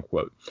house, quote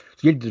unquote. So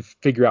you had to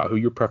figure out who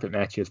your perfect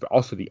match is, but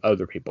also the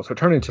other people. So it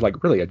turned into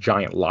like really a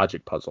giant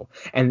logic puzzle.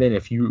 And then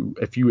if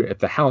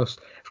the house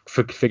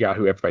figure out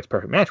who everybody's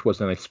perfect match was,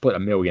 then they split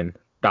 $1 million.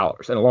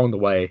 And along the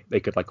way,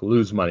 they could like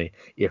lose money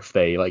if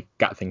they like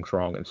got things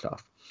wrong and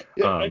stuff.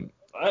 Yeah, Um,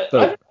 I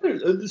so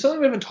something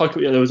we haven't talked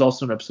about yet. There was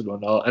also in episode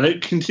 1, and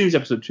it continues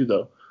episode 2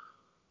 though.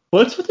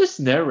 What's with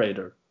this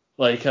narrator?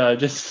 Like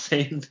just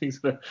saying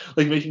things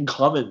like making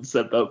comments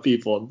about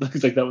people and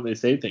things like that when they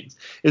say things.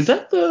 Is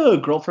that the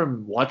girl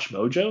from Watch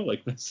Mojo?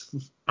 Like this?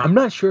 I'm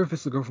not sure if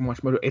it's the girl from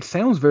Watch Mojo. It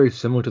sounds very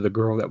similar to the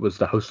girl that was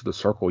the host of the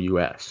Circle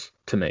US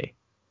to me.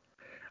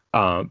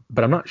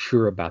 But I'm not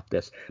sure about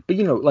this. But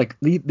like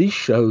these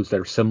shows that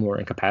are similar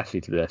in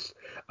capacity to this,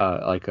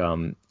 I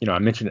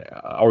mentioned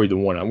Are You the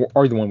One?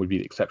 Are You the One would be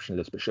the exception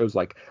to this, but shows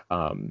like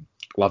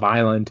Love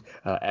Island,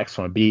 X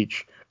on a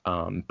Beach,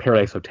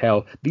 Paradise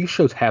Hotel, these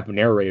shows have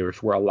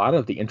narrators where a lot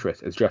of the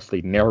interest is just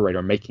the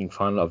narrator making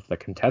fun of the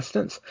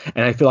contestants,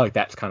 and I feel like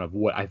that's kind of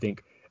what I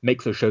think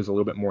makes those shows a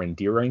little bit more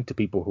endearing to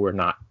people who are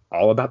not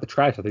all about the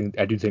trash.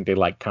 I do think they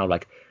like kind of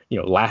like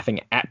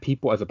laughing at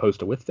people as opposed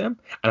to with them.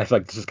 And I feel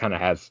like this is kind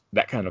of has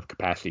that kind of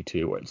capacity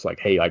too, where it's like,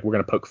 hey, like we're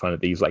gonna poke fun at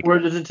these like Or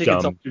does it take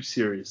itself dumb. too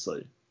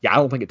seriously? Yeah, I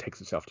don't think it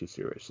takes itself too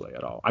seriously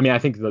at all. I mean, I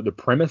think the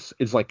premise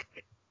is like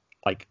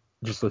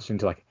just listening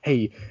to like,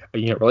 hey,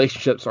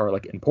 relationships are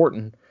like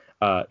important.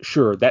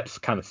 Sure, that's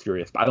kind of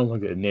serious, but I don't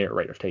think the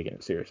narrator's taking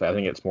it seriously. I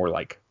think it's more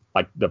like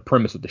the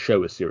premise of the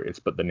show is serious,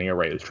 but the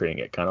narrator is treating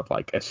it kind of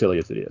like as silly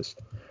as it is.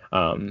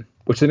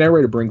 Which the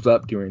narrator brings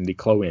up during the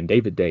Chloe and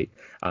David date.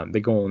 They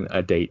go on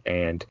a date,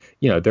 and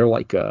they're doing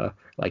like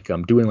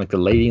the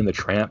Lady and the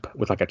Tramp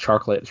with like a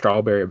chocolate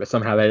strawberry, but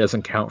somehow that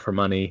doesn't count for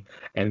money.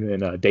 And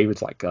then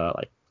David's like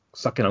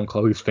sucking on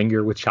Chloe's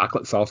finger with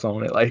chocolate sauce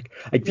on it. Like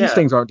these Yeah,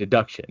 things aren't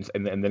deductions.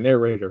 And the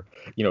narrator,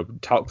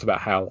 talks about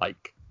how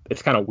like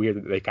it's kind of weird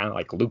that they kind of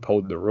like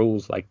loopholed the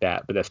rules like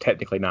that, but that's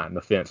technically not an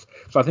offense.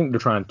 So I think they're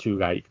trying to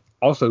like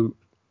also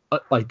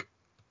like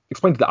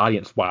explain to the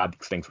audience why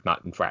these things are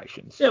not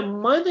infractions. yeah.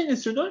 My thing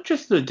is they're not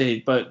just the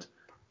date, but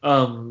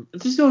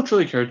this is what's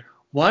really cared.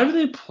 Why do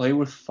they play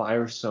with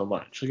fire so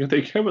much? Like if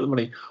they care about the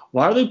money,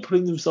 why are they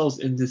putting themselves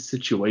in this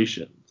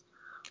situation?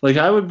 Like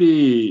I would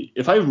be,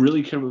 if I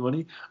really cared about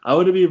money, I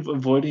would be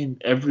avoiding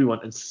everyone,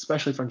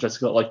 especially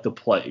Francesca, like the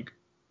plague.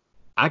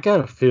 I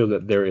gotta feel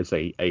that there is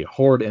a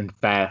hard and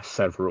fast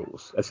set of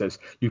rules that says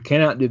you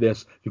cannot do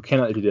this, you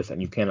cannot do this,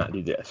 and you cannot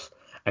do this.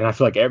 And I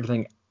feel like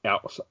everything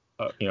else,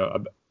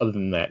 other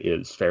than that,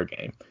 is fair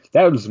game.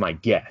 That was my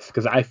guess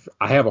because I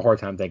have a hard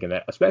time thinking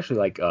that, especially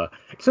like it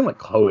seemed like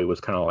Chloe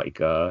was kind of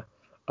like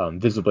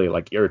visibly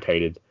like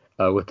irritated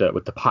with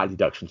the pot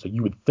deduction. So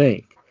you would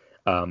think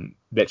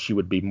that she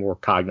would be more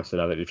cognizant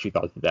of it if she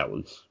thought that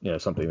was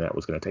something that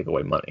was going to take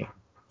away money.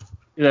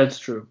 Yeah, that's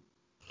true.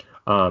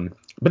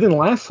 But then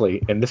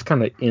lastly, and this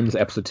kind of ends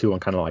episode 2 on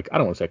kind of like, I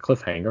don't want to say a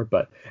cliffhanger,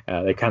 but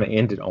they kind of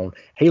ended on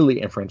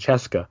Haley and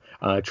Francesca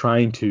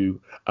trying to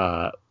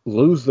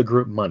lose the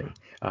group money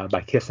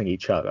by kissing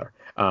each other.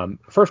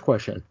 First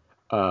question,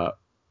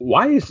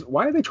 why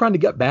are they trying to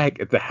get back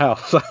at the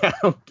house? I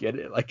don't get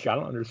it. Like, I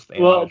don't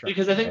understand why they're Well, trying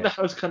because to I get think the back.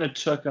 house kind of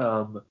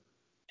took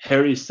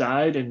Harry's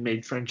side and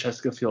made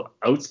Francesca feel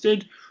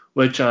ousted,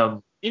 which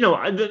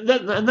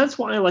and that's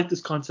why I like this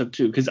concept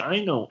too, because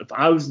I know if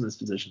I was in this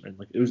position and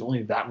like it was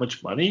only that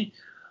much money,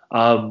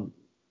 um,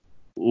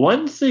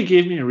 once they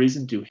gave me a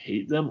reason to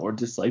hate them or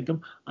dislike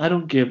them, I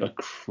don't give a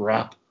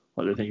crap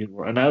what they're thinking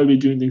for, and I would be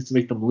doing things to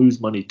make them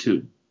lose money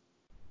too.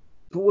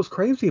 But what's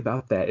crazy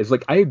about that is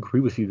like I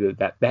agree with you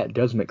that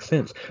does make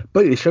sense.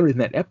 But it showed in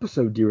that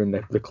episode during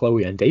the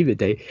Chloe and David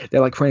day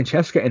that like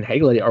Francesca and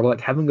Haley are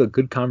like having a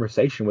good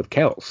conversation with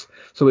Kels.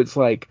 So it's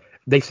like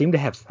they seem to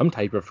have some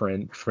type of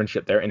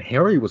friendship there. And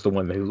Harry was the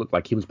one who looked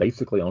like he was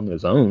basically on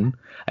his own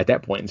at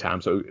that point in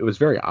time. So it was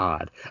very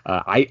odd.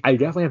 I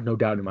definitely have no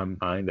doubt in my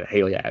mind that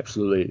Haley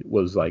absolutely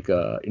was like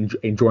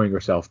enjoying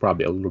herself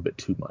probably a little bit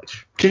too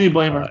much. Can you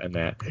blame her? And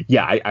that,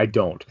 yeah, I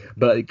don't.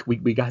 But like,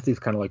 we got these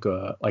kind of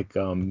like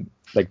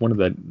like one of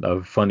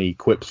the funny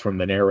quips from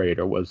the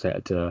narrator was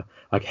that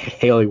like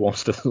Haley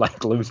wants to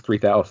like lose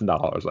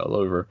 $3,000 all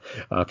over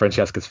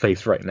Francesca's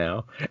face right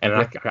now, and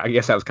Yeah. I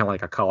guess that was kind of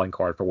like a calling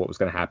card for what was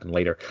going to happen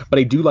later. But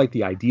I do like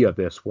the idea of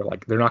this, where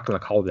like they're not going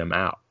to call them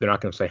out. They're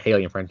not going to say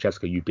Haley and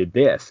Francesca, you did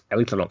this. At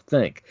least I don't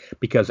think,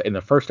 because in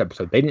the first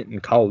episode they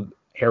didn't call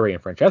Harry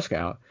and Francesca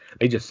out.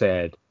 They just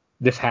said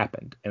this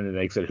happened, and then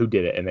they said who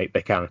did it, and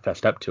they kind of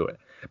fessed up to it.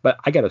 But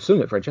I got to assume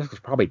that Francesca's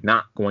probably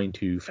not going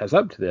to fess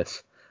up to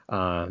this,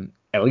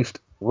 at least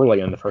really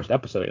in the first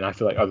episode, and I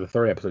feel like, the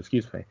third episode,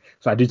 excuse me.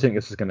 So I do think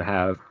this is going to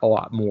have a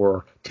lot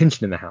more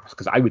tension in the house,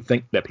 because I would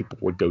think that people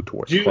would go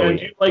towards Chloe Do you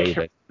and like David.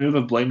 Harry's move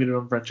of blaming it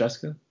on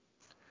Francesca?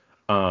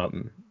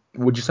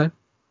 Would you say?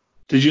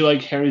 Did you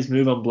like Harry's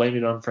move on blaming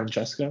it on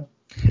Francesca?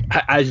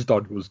 I just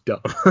thought it was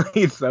dumb.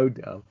 It's so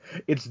dumb.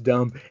 It's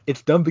dumb.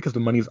 It's dumb because the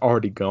money's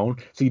already gone,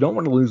 so you don't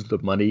want to lose the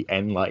money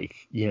and like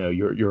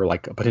you're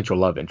like a potential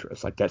love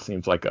interest. Like that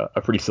seems like a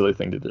pretty silly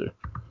thing to do.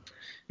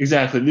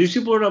 Exactly. These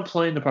people are not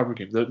playing the proper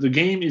game. The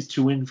game is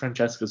to win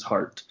Francesca's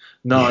heart,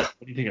 not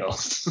anything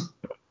else.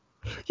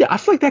 Yeah, I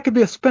feel like that could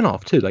be a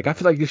spinoff too. Like I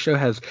feel like this show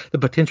has the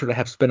potential to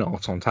have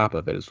spinoffs on top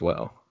of it as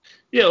well.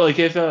 Yeah, like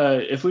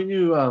if we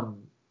knew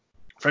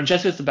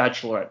Francesca's the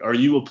Bachelorette, are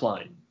you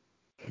applying?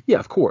 Yeah,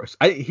 of course.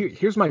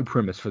 Here's my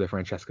premise for the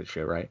Francesca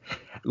show, right?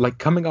 Like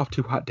coming off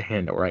Too Hot to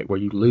Handle, right, where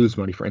you lose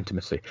money for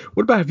intimacy.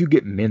 What about if you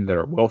get men that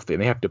are wealthy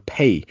and they have to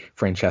pay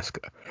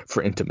Francesca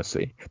for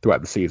intimacy throughout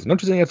the season?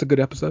 Don't you think that's a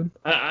good episode?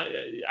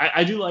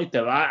 I do like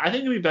that. I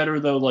think it'd be better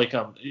though, like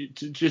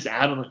to just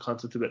add on the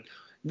concept of it.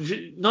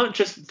 Not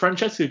just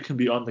Francesca can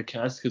be on the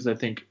cast because I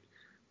think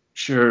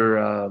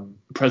sure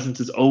presence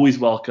is always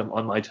welcome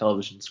on my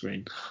television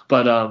screen.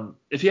 But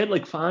if you had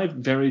like five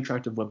very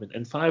attractive women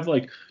and five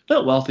like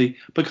not wealthy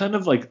but kind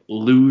of like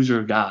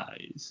loser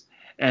guys,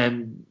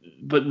 and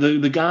but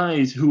the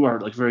guys who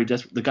are like very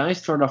desperate, the guys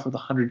start off with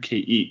 100K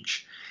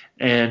each.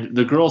 And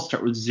the girls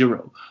start with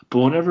zero, but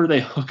whenever they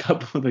hook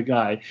up with a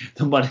guy,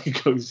 the money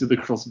goes to the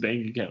girl's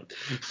bank account.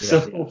 So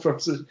Yeah. the whole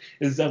purpose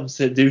is them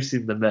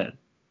seducing the men.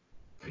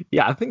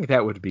 Yeah, I think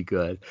that would be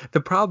good.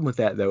 The problem with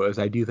that though is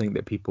I do think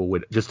that people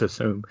would just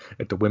assume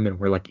that the women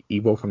were like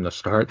evil from the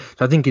start.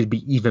 So I think it'd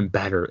be even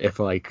better if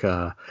it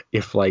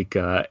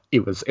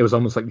was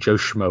almost like Joe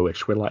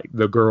Schmoish, where like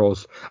the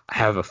girls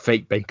have a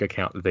fake bank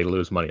account that they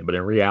lose money, but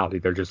in reality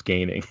they're just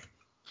gaining.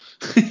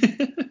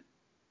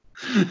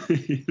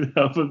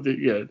 That would be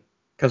good.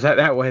 Because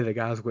that way the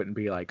guys wouldn't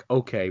be like,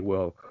 okay,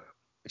 well,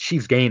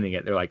 she's gaining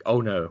it. They're like, oh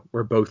no,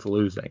 we're both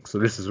losing. So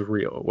this is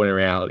real. When in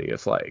reality,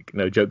 it's like,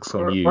 no joke's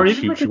on Or you. even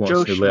She like a she Joe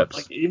wants new Schmo, lips.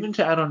 like even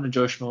to add on a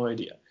Joe Schmo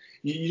idea,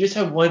 you just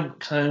have one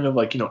kind of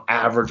like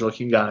average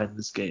looking guy in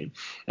this game,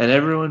 and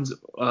everyone's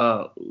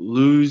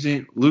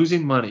losing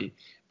money,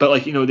 but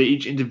like they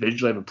each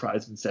individually have a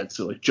prize and set.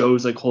 So like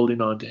Joe's like holding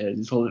on to his,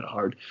 he's holding it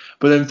hard,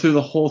 but then through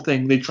the whole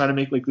thing they try to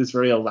make like this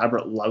very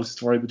elaborate love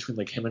story between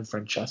like him and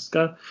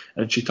Francesca,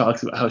 and she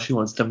talks about how she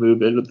wants to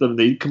move in with them.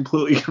 They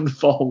completely can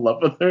fall in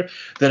love with her.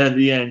 Then at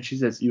the end she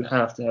says, "You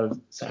have to have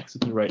sex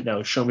with me right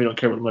now. Show me you don't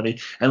care about money,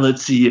 and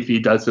let's see if he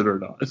does it or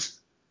not."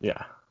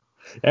 Yeah.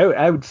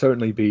 I would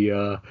certainly be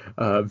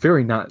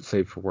very not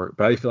safe for work,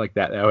 but I feel like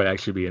that would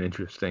actually be an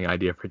interesting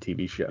idea for a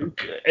TV show. And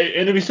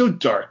it'd be so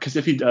dark because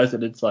if he does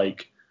it, it's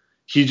like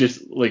he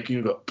just like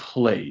got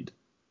played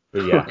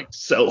But yeah, like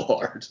so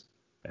hard.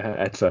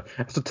 that's a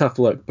tough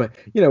look. But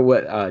you know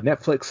what?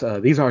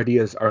 Netflix, these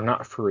ideas are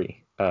not free.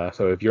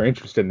 So if you're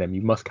interested in them,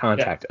 you must Yeah,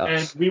 contact and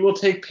us. we will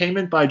take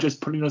payment by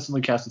just putting us in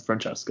the cast with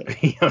Francesca.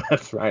 Yeah,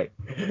 that's right.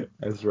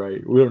 That's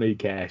right. We don't need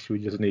cash. We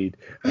just need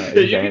You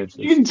advantages.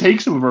 can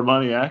take some of our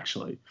money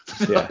actually.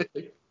 Yeah.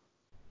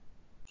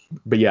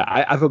 But yeah,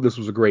 I thought this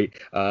was a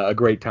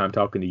great time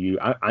talking to you.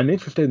 I'm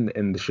interested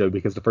in the show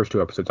because the first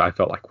two episodes I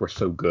felt like were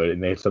so good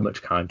and they had so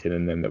much content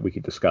in them that we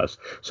could discuss.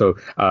 So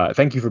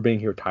thank you for being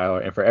here, Tyler,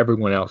 and for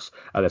everyone else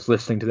that's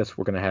listening to this.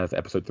 We're gonna have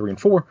episode 3 and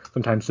 4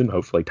 sometime soon.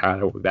 Hopefully,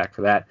 Tyler will be back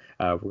for that.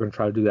 We're gonna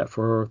try to do that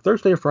for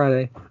Thursday or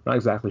Friday. Not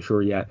exactly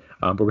sure yet,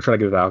 but we're trying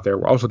to get it out there.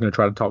 We're also gonna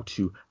try to talk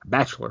to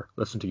Bachelor.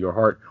 Listen to Your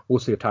Heart. We'll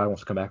see if Tyler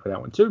wants to come back for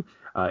that one too.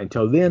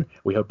 Until then,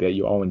 we hope that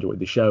you all enjoyed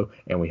the show,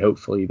 and we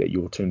hopefully that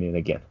you will tune in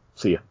again.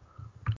 See ya.